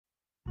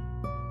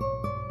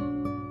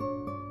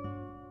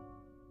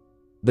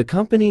The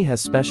company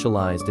has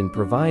specialized in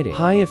providing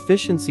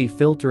high-efficiency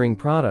filtering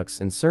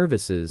products and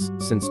services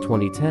since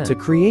 2010 to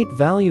create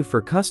value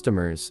for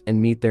customers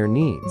and meet their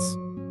needs.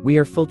 We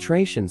are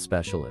filtration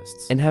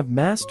specialists and have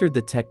mastered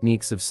the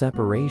techniques of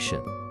separation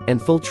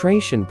and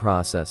filtration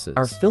processes.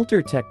 Our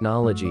filter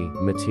technology,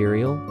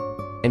 material,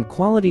 and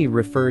quality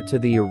refer to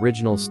the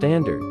original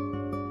standard.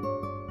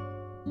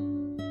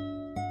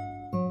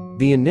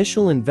 The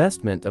initial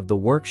investment of the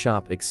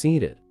workshop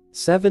exceeded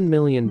 $7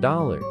 million,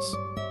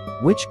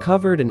 which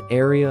covered an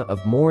area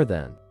of more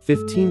than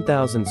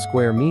 15,000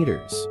 square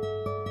meters.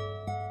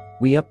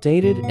 We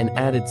updated and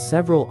added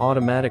several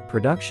automatic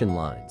production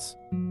lines.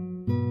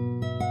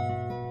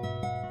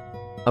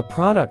 A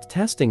product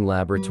testing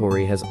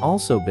laboratory has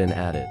also been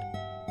added.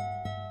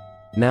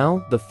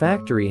 Now, the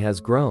factory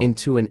has grown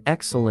into an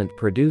excellent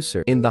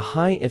producer in the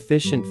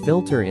high-efficient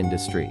filter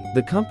industry.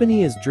 The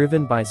company is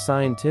driven by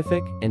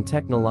scientific and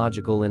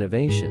technological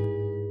innovation,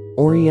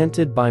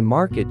 oriented by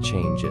market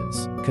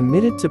changes,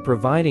 committed to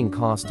providing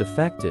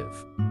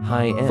cost-effective,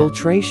 high-end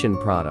filtration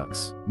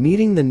products,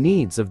 meeting the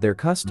needs of their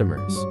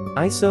customers.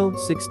 ISO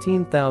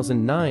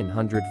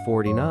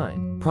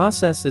 16949.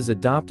 Process is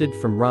adopted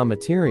from raw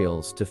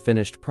materials to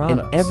finished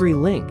products, and every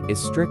link is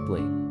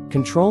strictly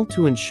controlled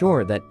to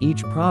ensure that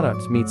each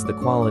product meets the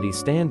quality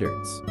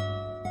standards.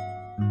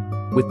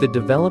 With the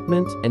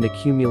development and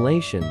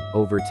accumulation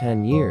over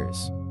 10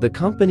 years, the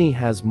company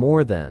has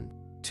more than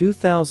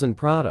 2,000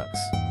 products,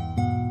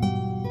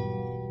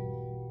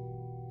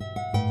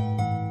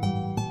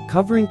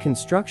 covering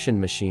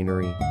construction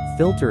machinery,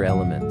 filter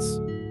elements,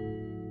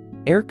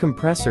 air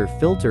compressor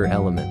filter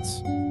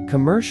elements,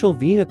 commercial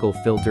vehicle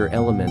filter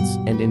elements,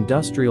 and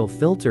industrial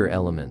filter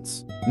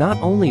elements. Not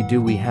only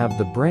do we have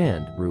the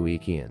brand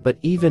Ruiqian, but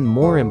even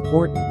more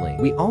importantly,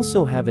 we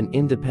also have an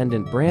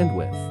independent brand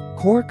with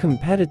core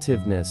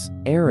competitiveness,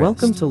 Arist.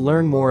 Welcome to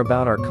learn more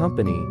about our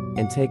company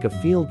and take a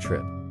field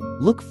trip.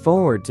 Look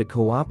forward to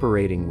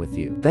cooperating with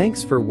you.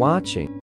 Thanks for watching.